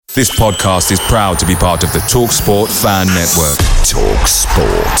This podcast is proud to be part of the TalkSport Fan Network.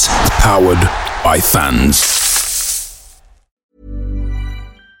 TalkSport. Powered by fans.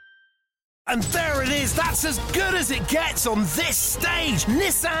 And there it is, that's as good as it gets on this stage.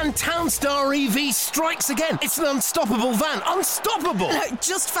 Nissan Townstar EV strikes again. It's an unstoppable van, unstoppable. Look,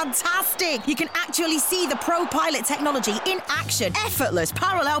 just fantastic. You can actually see the Pro Pilot technology in action. Effortless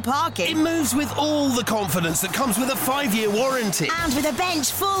parallel parking. It moves with all the confidence that comes with a 5-year warranty. And with a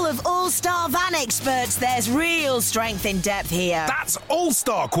bench full of all-star van experts, there's real strength in depth here. That's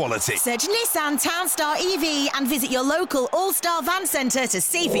all-star quality. Search Nissan Townstar EV and visit your local all-star van centre to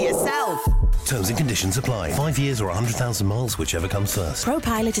see for yourself. Terms and conditions apply. 5 years or 100,000 miles, whichever comes first.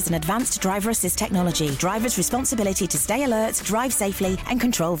 ProPilot is an advanced driver assist technology. Driver's responsibility to stay alert, drive safely, and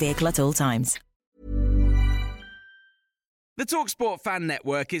control vehicle at all times. The TalkSport Fan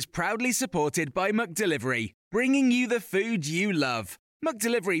Network is proudly supported by McDelivery, bringing you the food you love.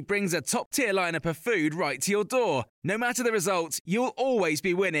 McDelivery brings a top-tier lineup of food right to your door. No matter the result, you'll always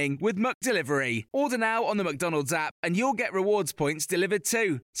be winning with McDelivery. Order now on the McDonald's app and you'll get rewards points delivered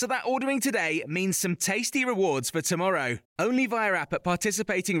too. So that ordering today means some tasty rewards for tomorrow. Only via app at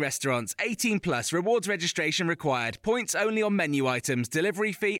participating restaurants. 18 plus. Rewards registration required. Points only on menu items.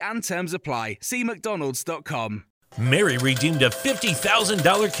 Delivery fee and terms apply. See mcdonalds.com. Mary redeemed a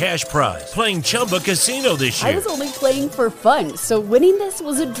 $50,000 cash prize playing Chumba Casino this year. I was only playing for fun, so winning this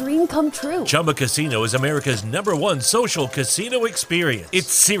was a dream come true. Chumba Casino is America's #1 social casino experience.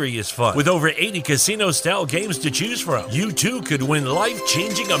 It's serious fun. With over 80 casino-style games to choose from, you too could win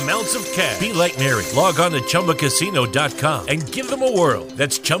life-changing amounts of cash. Be like Mary. Log on to ChumbaCasino.com and give them a whirl.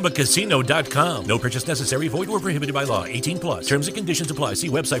 That's ChumbaCasino.com. No purchase necessary. Void where prohibited by law. 18 plus. Terms and conditions apply. See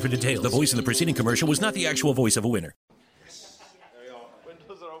website for details. The voice in the preceding commercial was not the actual voice of a winner. There we are.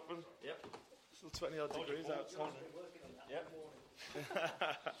 Windows are open. Yep. Still 20 odd degrees outside. Yep.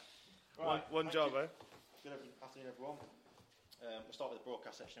 Right. One job, eh? Good afternoon, everyone. We'll start with the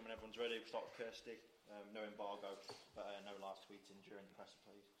broadcast session when everyone's ready. We'll start with Kirsty. No embargo, but no live tweeting during the press,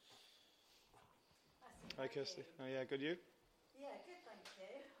 please. Hi, Kirsty. Oh, yeah, good, you? Yeah, good, thank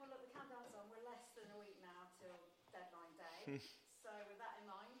you. Well, look, the countdown's on. We're less than a week now till deadline day. So with that in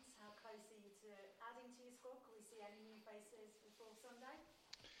mind, how close are you to adding to your squad? Can we see any new faces before Sunday?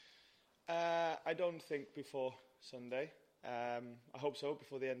 I don't think before Sunday. I hope so,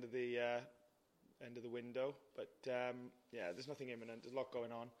 before the end of the window. But yeah, there's nothing imminent. There's a lot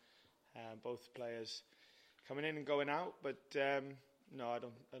going on. Both players coming in and going out. But no, I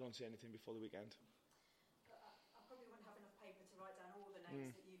don't see anything before the weekend. I probably wouldn't have enough paper to write down all the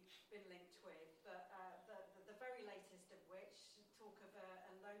names that you've been linked with. But the very latest of which talk of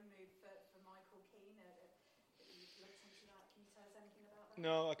a loan move for Michael Keane. You've looked into that. Can you tell us anything about that?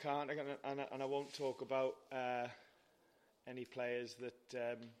 No, I can't. And I won't talk about any players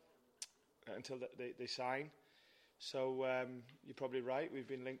that until they sign. So you're probably right. We've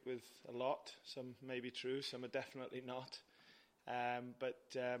been linked with a lot. Some may be true. Some are definitely not. But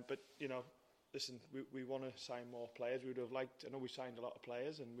you know, listen, we want to sign more players. We would have liked. I know we signed a lot of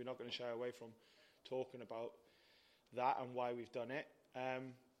players, and we're not going to shy away from talking about that and why we've done it.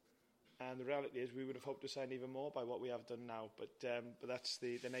 And the reality is, we would have hoped to sign even more by what we have done now. But that's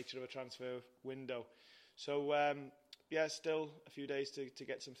the nature of a transfer window. So yeah, still a few days to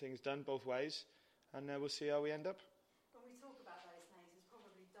get some things done both ways, and we'll see how we end up. When we talk about those names, it's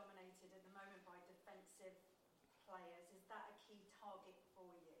probably dominated at the moment by defensive players. Is that a key target for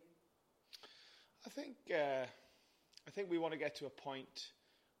you? I think we want to get to a point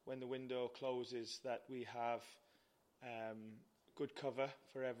when the window closes that we have good cover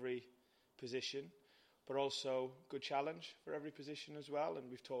for every position, but also good challenge for every position as well. And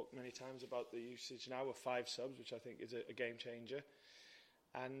we've talked many times about the usage now of 5 subs, which I think is a game changer.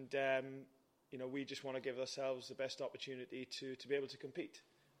 And you know, we just want to give ourselves the best opportunity to be able to compete,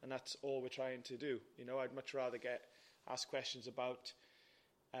 and that's all we're trying to do. You know, I'd much rather get asked questions about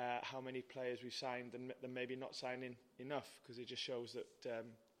how many players we've signed than maybe not signing enough, because it just shows that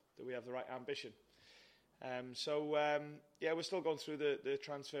we have the right ambition. So yeah, we're still going through the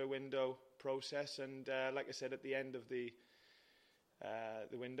transfer window process, and like I said, at the end of the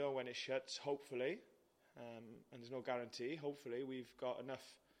window, when it shuts, hopefully, and there's no guarantee, hopefully we've got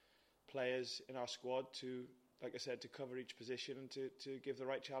enough players in our squad to, like I said, to cover each position and to give the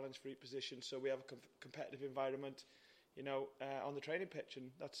right challenge for each position, so we have a competitive environment, you know, on the training pitch,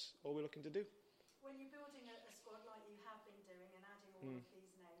 and that's all we're looking to do. When you're building a squad like you have been doing and adding all of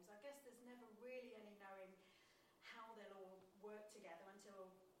these names, I guess there's never really any knowing how they'll all work together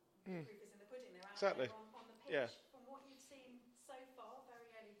until the proof is in the pudding. They're out there on the pitch. Yeah. From what you've seen so far, very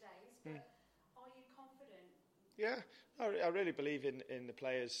early days, but are you confident? Yeah, I really believe in the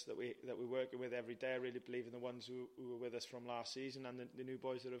players that we're working with every day. I really believe in the ones who were with us from last season and the new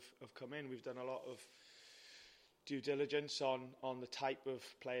boys that have come in. We've done a lot of due diligence on the type of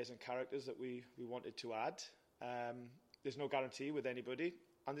players and characters that we wanted to add. There's no guarantee with anybody,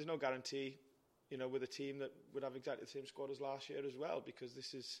 and there's no guarantee, with a team that would have exactly the same squad as last year as well, because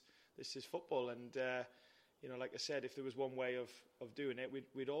this is football. And like I said, if there was one way of doing it,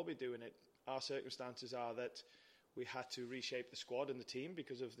 we'd all be doing it. Our circumstances are that we had to reshape the squad and the team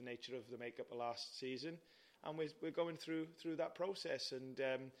because of the nature of the makeup of last season, and we're going through that process and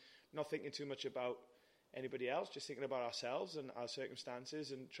not thinking too much about anybody else, just thinking about ourselves and our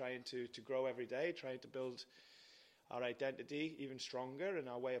circumstances and trying to grow every day, trying to build our identity even stronger and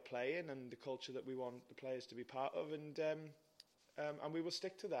our way of playing and the culture that we want the players to be part of, and we will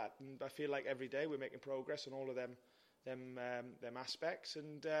stick to that. And I feel like every day we're making progress on all of them aspects,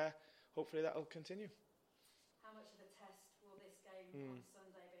 and hopefully that will continue. How much of a test will this game on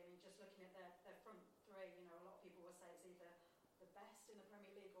Sunday be? I mean, just looking at their front three, a lot of people will say it's either the best in the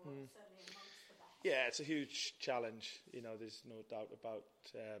Premier League or certainly amongst the best. Yeah, it's a huge challenge. There's no doubt about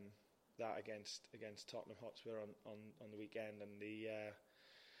that against Tottenham Hotspur on the weekend, and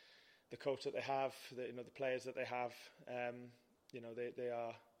the coach that they have, the players that they have. They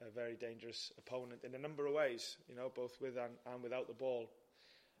are a very dangerous opponent in a number of ways. Both with and without the ball.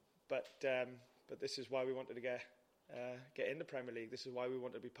 But this is why we wanted to get in the Premier League. This is why we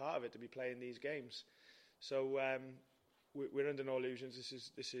wanted to be part of it, to be playing these games. So we're under no illusions.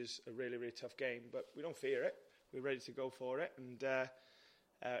 This is a really, really tough game, but we don't fear it. We're ready to go for it, and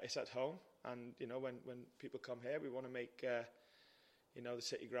it's at home. And when people come here, we want to make the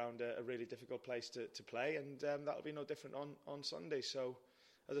City Ground a really difficult place to play, and that'll be no different on Sunday. So,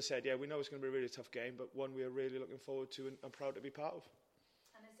 as I said, we know it's going to be a really tough game, but one we are really looking forward to and proud to be part of.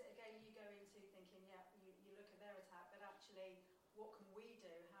 And is it a game you go into thinking, you look at their attack, but actually, what can we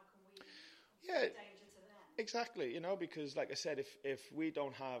do? How can we bring danger to them? Exactly, because like I said, if we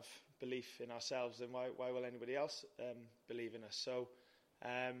don't have belief in ourselves, then why will anybody else believe in us? So,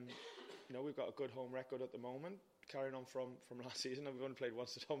 we've got a good home record at the moment, carrying on from last season. We've only played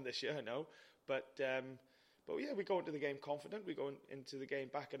once at home this year, I know. But we go into the game confident. We go into the game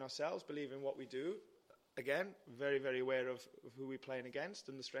backing ourselves, believing what we do. Again, very, very aware of who we're playing against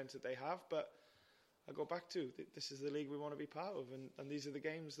and the strengths that they have. But I go back to, this is the league we want to be part of, and these are the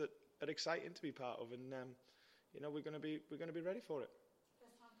games that are exciting to be part of. And we're going to be ready for it.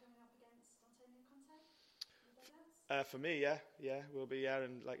 First time coming up against Antonio Conte? For me, yeah, we'll be here,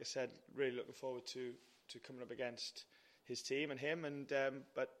 and like I said, really looking forward to coming up against his team and him,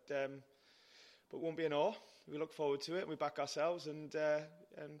 but won't be an awe. We look forward to it. We back ourselves and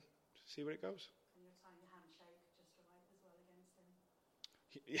see where it goes. And you're tying your handshake just right as well against him.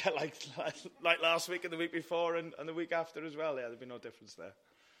 Yeah, like last week and the week before and the week after as well. Yeah, there'll be no difference there.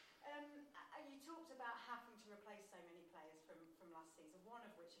 You talked about having to replace so many players from last season. One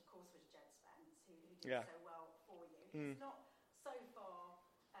of which, of course, was Jed Spence, who did so well for you. He's not so far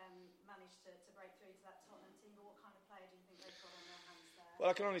managed to break through to that Tottenham team, but what kind of player do you think they've got on their hands there? Well,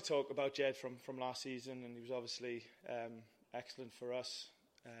 I can only talk about Jed from last season, and he was obviously excellent for us,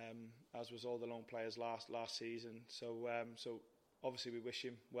 as was all the loan players last season. So obviously we wish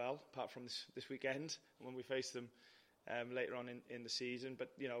him well, apart from this weekend when we face them later on in the season.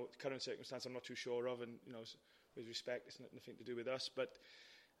 But current circumstance I'm not too sure of, and with respect, it's nothing to do with us. But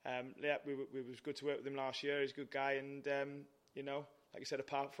we was good to work with him last year. He's a good guy, and like I said,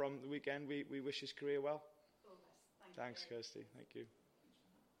 apart from the weekend, we wish his career well. All the best. Thanks, Kirsty. Thank you.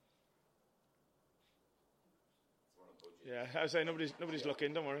 Yeah, I was saying nobody's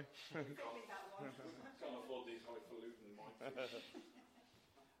looking. Don't worry. Can't afford these highfalutin mics.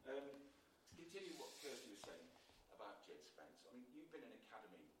 To continue what Kirsty was saying about Jed Spence, I mean, you've been an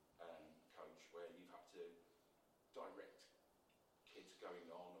academy coach where you've had to direct kids going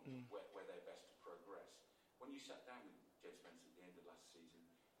on and where they're best to progress. When you sat down with Jed Spence at the end of last season,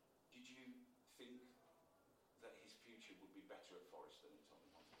 did you think that his future would be better at Forest than at Tottenham?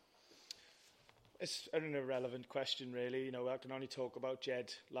 It's an irrelevant question, really. I can only talk about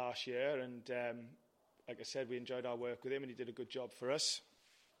Jed last year, and like I said, we enjoyed our work with him, and he did a good job for us.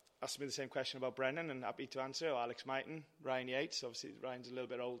 Asked me the same question about Brennan, and happy to answer. Alex Mighton, Ryan Yates. Obviously, Ryan's a little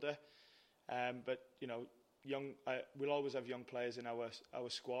bit older, but we'll always have young players in our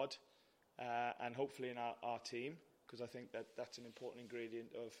squad, and hopefully in our team, because I think that's an important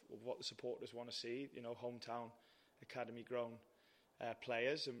ingredient of what the supporters want to see. Hometown, academy grown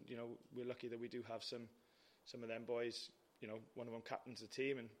players, and we're lucky that we do have some of them boys. One of them captains the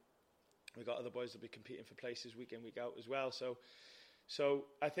team, and we've got other boys that'll be competing for places week in, week out as well. So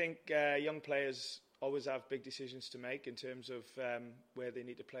I think young players always have big decisions to make in terms of where they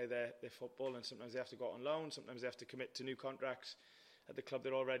need to play their football, and sometimes they have to go out on loan, sometimes they have to commit to new contracts at the club they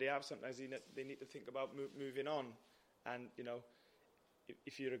already have, sometimes they need to think about moving on. And, you know,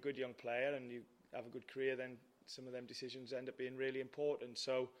 if you're a good young player and you have a good career, then some of them decisions end up being really important.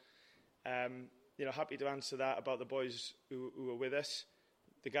 So, you know, happy to answer that about the boys who are with us.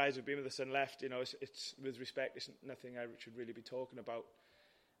 The guys who've been with us and left, you know, it's with respect, it's nothing I should really be talking about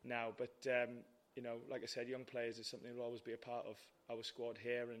now. But, you know, like I said, young players is something that will always be a part of our squad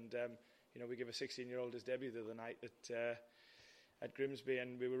here. And, you know, we give a 16-year-old his debut the other night at Grimsby,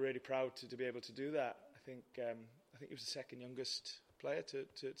 and we were really proud to be able to do that. I think he was the second youngest player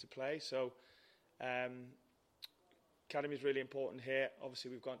to play. So, academy is really important here.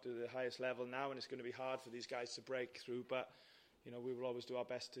 Obviously, we've gone to the highest level now, and it's going to be hard for these guys to break through. But, you know, we will always do our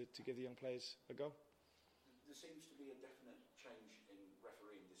best to give the young players a go. There seems to be a definite change in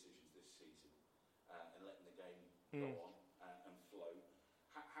refereeing decisions this season and letting the game go on and flow.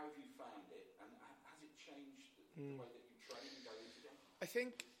 How have you found it, and has it changed the way that you train and go into game? I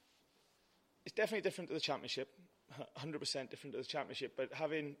think it's definitely different to the Championship, 100% different to the Championship. But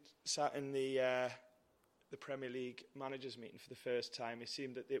having sat in the Premier League managers meeting for the first time, it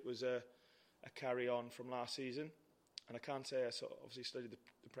seemed that it was a carry-on from last season. And I can't say I obviously studied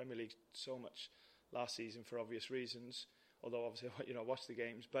the Premier League so much last season for obvious reasons, although obviously, you know, I watched the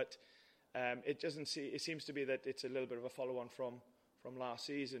games. But it seems to be that it's a little bit of a follow-on from last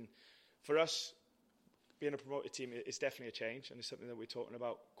season. For us, being a promoted team, it's definitely a change, and it's something that we're talking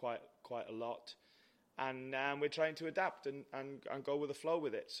about quite a lot. And we're trying to adapt and go with the flow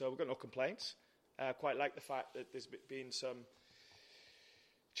with it. So we've got no complaints. Quite like the fact that there's been some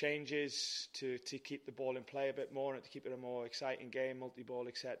changes to keep the ball in play a bit more and to keep it a more exciting game, multi-ball,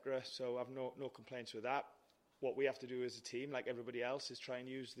 etc. So I've no complaints with that. What we have to do as a team, like everybody else, is try and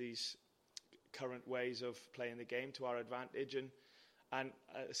use these current ways of playing the game to our advantage, and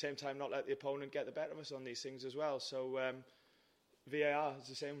at the same time not let the opponent get the better of us on these things as well. So VAR is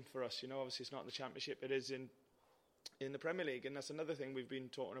the same for us. You know, obviously it's not in the Championship, it is in the Premier League, and that's another thing we've been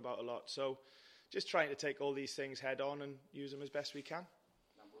talking about a lot. So just trying to take all these things head on and use them as best we can.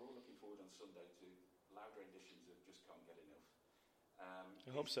 Now we're all looking forward on Sunday to loud renditions of Just Can't Get Enough.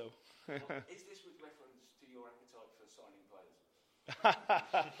 I hope so. Is this with reference to your appetite for signing players?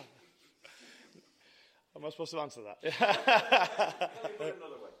 Am I supposed to answer that? Let me put it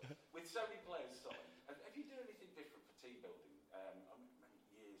another way. With so many players signed, have you done anything different for team building?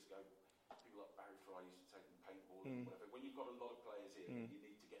 Years ago, people like Barry Fry used to take them paintballing, whatever. When you've got a lot of players here, you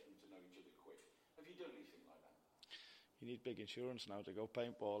need to get them to know each other quick. Have you done anything like that? You need big insurance now to go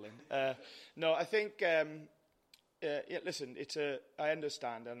paintballing. No, I think. Listen, I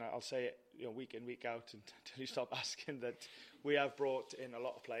understand, and I'll say it, you know, week in, week out, until you stop asking, that we have brought in a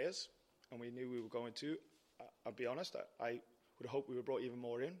lot of players, and we knew we were going to. I'll be honest, I would hope we were brought even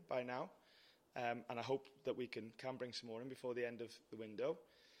more in by now, and I hope that we can bring some more in before the end of the window.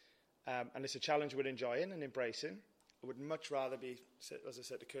 And it's a challenge we're enjoying and embracing. I would much rather be, as I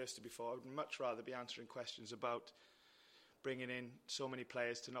said to Kirsty before, I would much rather be answering questions about bringing in so many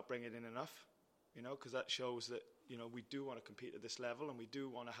players to not bringing in enough, you know, because that shows that, you know, we do want to compete at this level and we do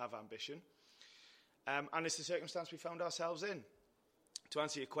want to have ambition. And it's the circumstance we found ourselves in. To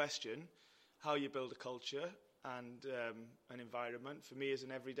answer your question, how you build a culture and an environment, for me, is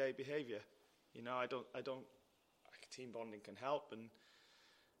an everyday behaviour. You know, I don't. Team bonding can help and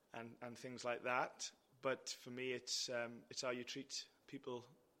things like that, but for me, it's how you treat people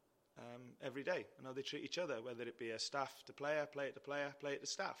every day and how they treat each other, whether it be a staff to player, player to player, player to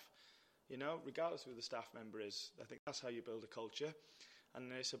staff. You know, regardless of who the staff member is, I think that's how you build a culture,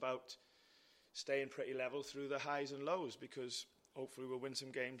 and it's about staying pretty level through the highs and lows, because hopefully we'll win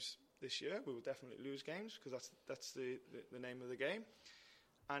some games this year. We will definitely lose games, because that's the name of the game,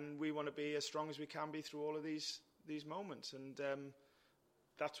 and we want to be as strong as we can be through all of these moments, and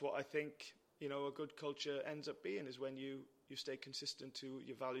that's what I think, you know, a good culture ends up being, is when you stay consistent to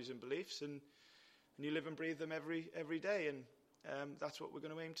your values and beliefs, and you live and breathe them every day, and that's what we're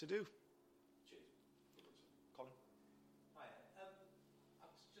going to aim to do. Hi, I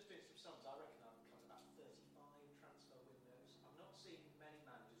was just doing some sums. I reckon I've cut about 35 transfer windows. I've not seen many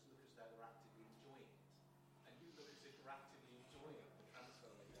managers look as though they're actively enjoying it. And you look as if you're actively enjoying the transfer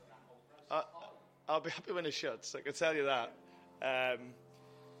window, that whole process. I'll be happy when it shuts, I can tell you that.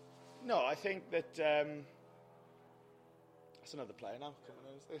 No, I think that... that's another player now coming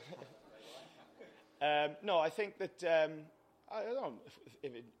in. No, I think that... I don't know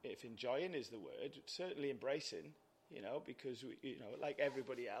if enjoying is the word, certainly embracing, you know, because, you know, like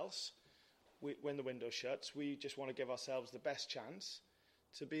everybody else, when the window shuts, we just want to give ourselves the best chance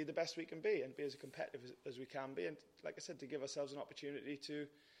to be the best we can be and be as competitive as we can be. And like I said, to give ourselves an opportunity to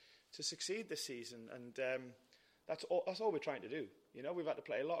succeed this season. And that's all we're trying to do. You know, we've had to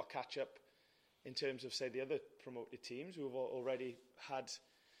play a lot of catch up in terms of, say, the other promoted teams who have already had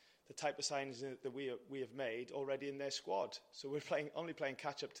the type of signings that we have made already in their squad. So we're only playing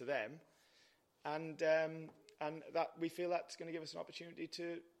catch up to them, and that we feel that's going to give us an opportunity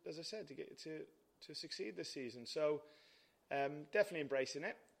to, as I said, to succeed this season. So definitely embracing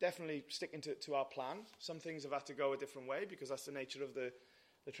it, definitely sticking to our plan. Some things have had to go a different way because that's the nature of the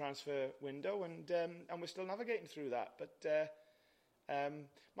transfer window, and we're still navigating through that. But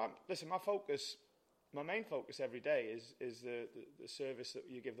my main focus every day is the service that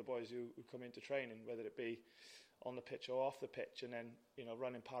you give the boys who come into training, whether it be on the pitch or off the pitch, and then, you know,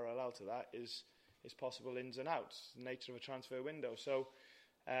 running parallel to that is possible ins and outs, the nature of a transfer window. So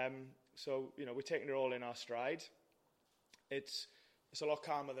you know, we're taking it all in our stride. It's a lot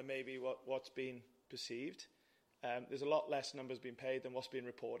calmer than maybe what's been perceived. There's a lot less numbers being paid than what's being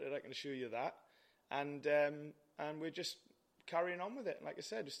reported, I can assure you that. And we're just carrying on with it. Like I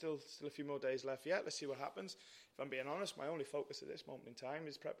said, there's still a few more days left yet. Let's see what happens. If I'm being honest, my only focus at this moment in time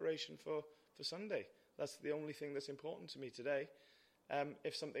is preparation for Sunday. That's the only thing that's important to me today.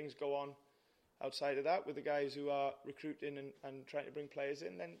 If some things go on outside of that with the guys who are recruiting and trying to bring players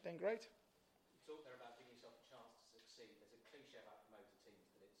in, then great. You talk there about giving yourself a chance to succeed. There's a cliche about promoted teams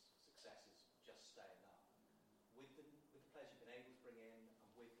that it's success is just staying up. With the players you've been able to bring in and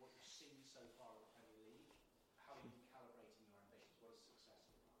with what you've seen so far in the Premier League, how are you calibrating your ambitions? What does success look like?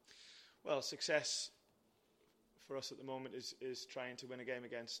 Well, success for us at the moment is trying to win a game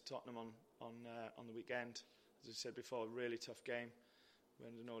against Tottenham on the weekend. As I said before, a really tough game. We're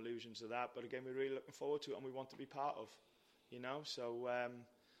under no illusions of that, but again, we're really looking forward to it and we want to be part of, you know. So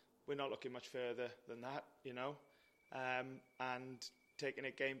we're not looking much further than that, you know, and taking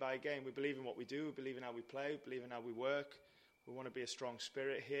it game by game. We believe in what we do, we believe in how we play, we believe in how we work. We want to be a strong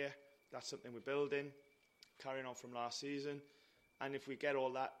spirit here. That's something we're building, carrying on from last season. And if we get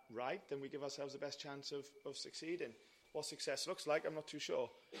all that right, then we give ourselves the best chance of succeeding. What success looks like, I'm not too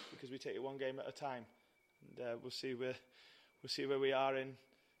sure, because we take it one game at a time. And we'll see where we are in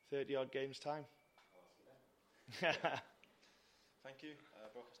 30-odd games' time. Thank you.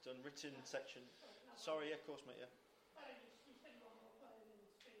 Broadcast done. Written section. Sorry, yeah, of course, mate, yeah.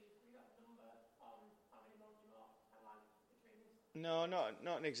 No, not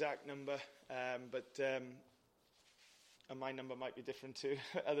an exact number, but and my number might be different to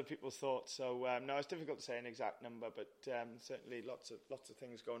other people's thoughts. So no, it's difficult to say an exact number, but certainly lots of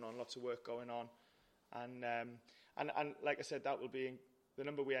things going on, lots of work going on, and like I said, that will be the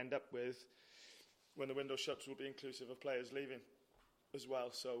number we end up with when the window shuts. Will be inclusive of players leaving as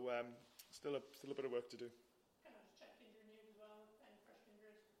well. So still a bit of work to do. Can I just check injury news as well? Any fresh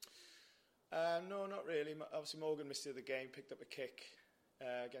injuries? No, not really. Obviously, Morgan missed the other game, picked up a kick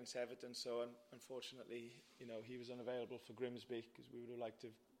against Everton. So unfortunately, you know, he was unavailable for Grimsby because we would have liked to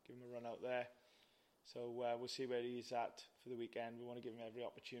give him a run out there. So we'll see where he's at for the weekend. We want to give him every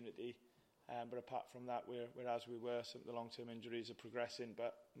opportunity. But apart from that, we're as we were. Some of the long-term injuries are progressing,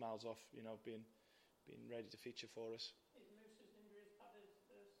 but miles off, you know, being ready to feature for us. Is Moose's injuries padded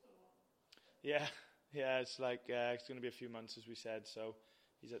first or what? Yeah. It's like it's going to be a few months, as we said. So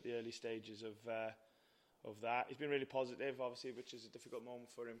he's at the early stages of that. He's been really positive, obviously, which is a difficult moment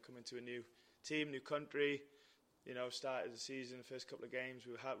for him coming to a new team, new country. You know, started the season, the first couple of games,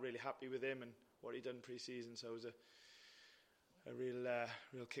 we were really happy with him and what he'd done pre-season. So it was a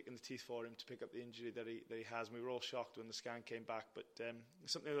real kick in the teeth for him to pick up the injury that he has. And we were all shocked when the scan came back, but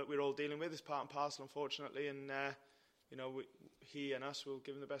it's something that we're all dealing with. It's part and parcel, unfortunately, and you know, he and us will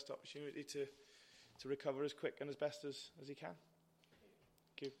give him the best opportunity to recover as quick and as best as he can.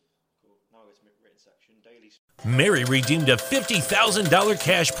 Thank you. Cool. Now it's written section. Daily. Mary redeemed a $50,000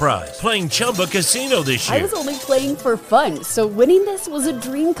 cash prize playing Chumba Casino this year. I was only playing for fun, so winning this was a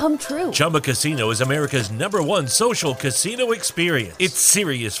dream come true. Chumba Casino is America's #1 social casino experience. It's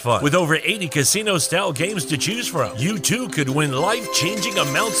serious fun. With over 80 casino-style games to choose from, you too could win life-changing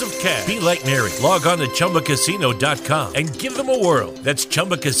amounts of cash. Be like Mary. Log on to ChumbaCasino.com and give them a whirl. That's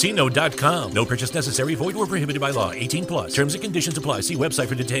ChumbaCasino.com. No purchase necessary. Void where prohibited by law. 18+. Terms and conditions apply. See website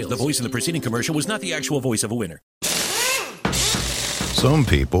for details. The voice in the preceding commercial was not the actual voice of a winner. Some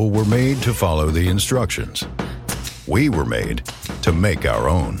people were made to follow the instructions. We were made to make our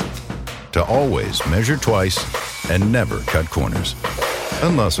own. To always measure twice and never cut corners.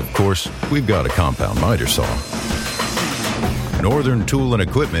 Unless, of course, we've got a compound miter saw. Northern Tool and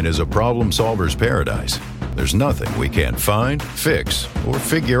Equipment is a problem solver's paradise. There's nothing we can't find, fix, or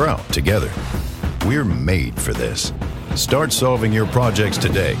figure out together. We're made for this. Start solving your projects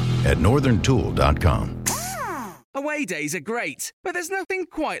today at northerntool.com. Away days are great, but there's nothing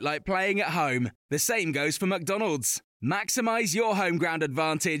quite like playing at home. The same goes for McDonald's. Maximise your home ground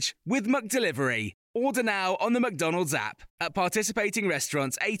advantage with McDelivery. Order now on the McDonald's app. At participating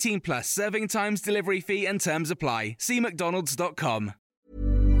restaurants, 18 plus, serving times, delivery fee and terms apply. See mcdonalds.com.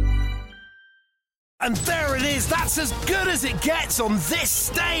 And there it is, that's as good as it gets on this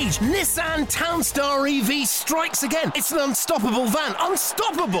stage. Nissan Townstar EV strikes again. It's an unstoppable van,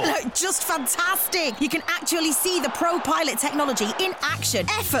 unstoppable. Look, just fantastic. You can actually see the Pro Pilot technology in action.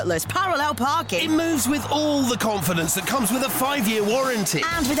 Effortless parallel parking. It moves with all the confidence that comes with a 5-year warranty.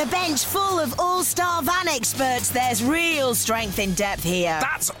 And with a bench full of all-star van experts, there's real strength in depth here.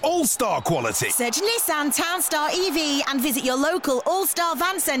 That's all-star quality. Search Nissan Townstar EV and visit your local all-star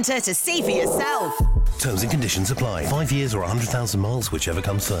van centre to see for yourself. Terms and conditions apply. 5 years or 100,000 miles, whichever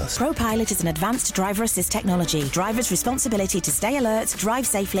comes first. Pro Pilot is an advanced driver assist technology. Driver's responsibility to stay alert, drive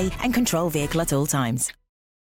safely and control vehicle at all times.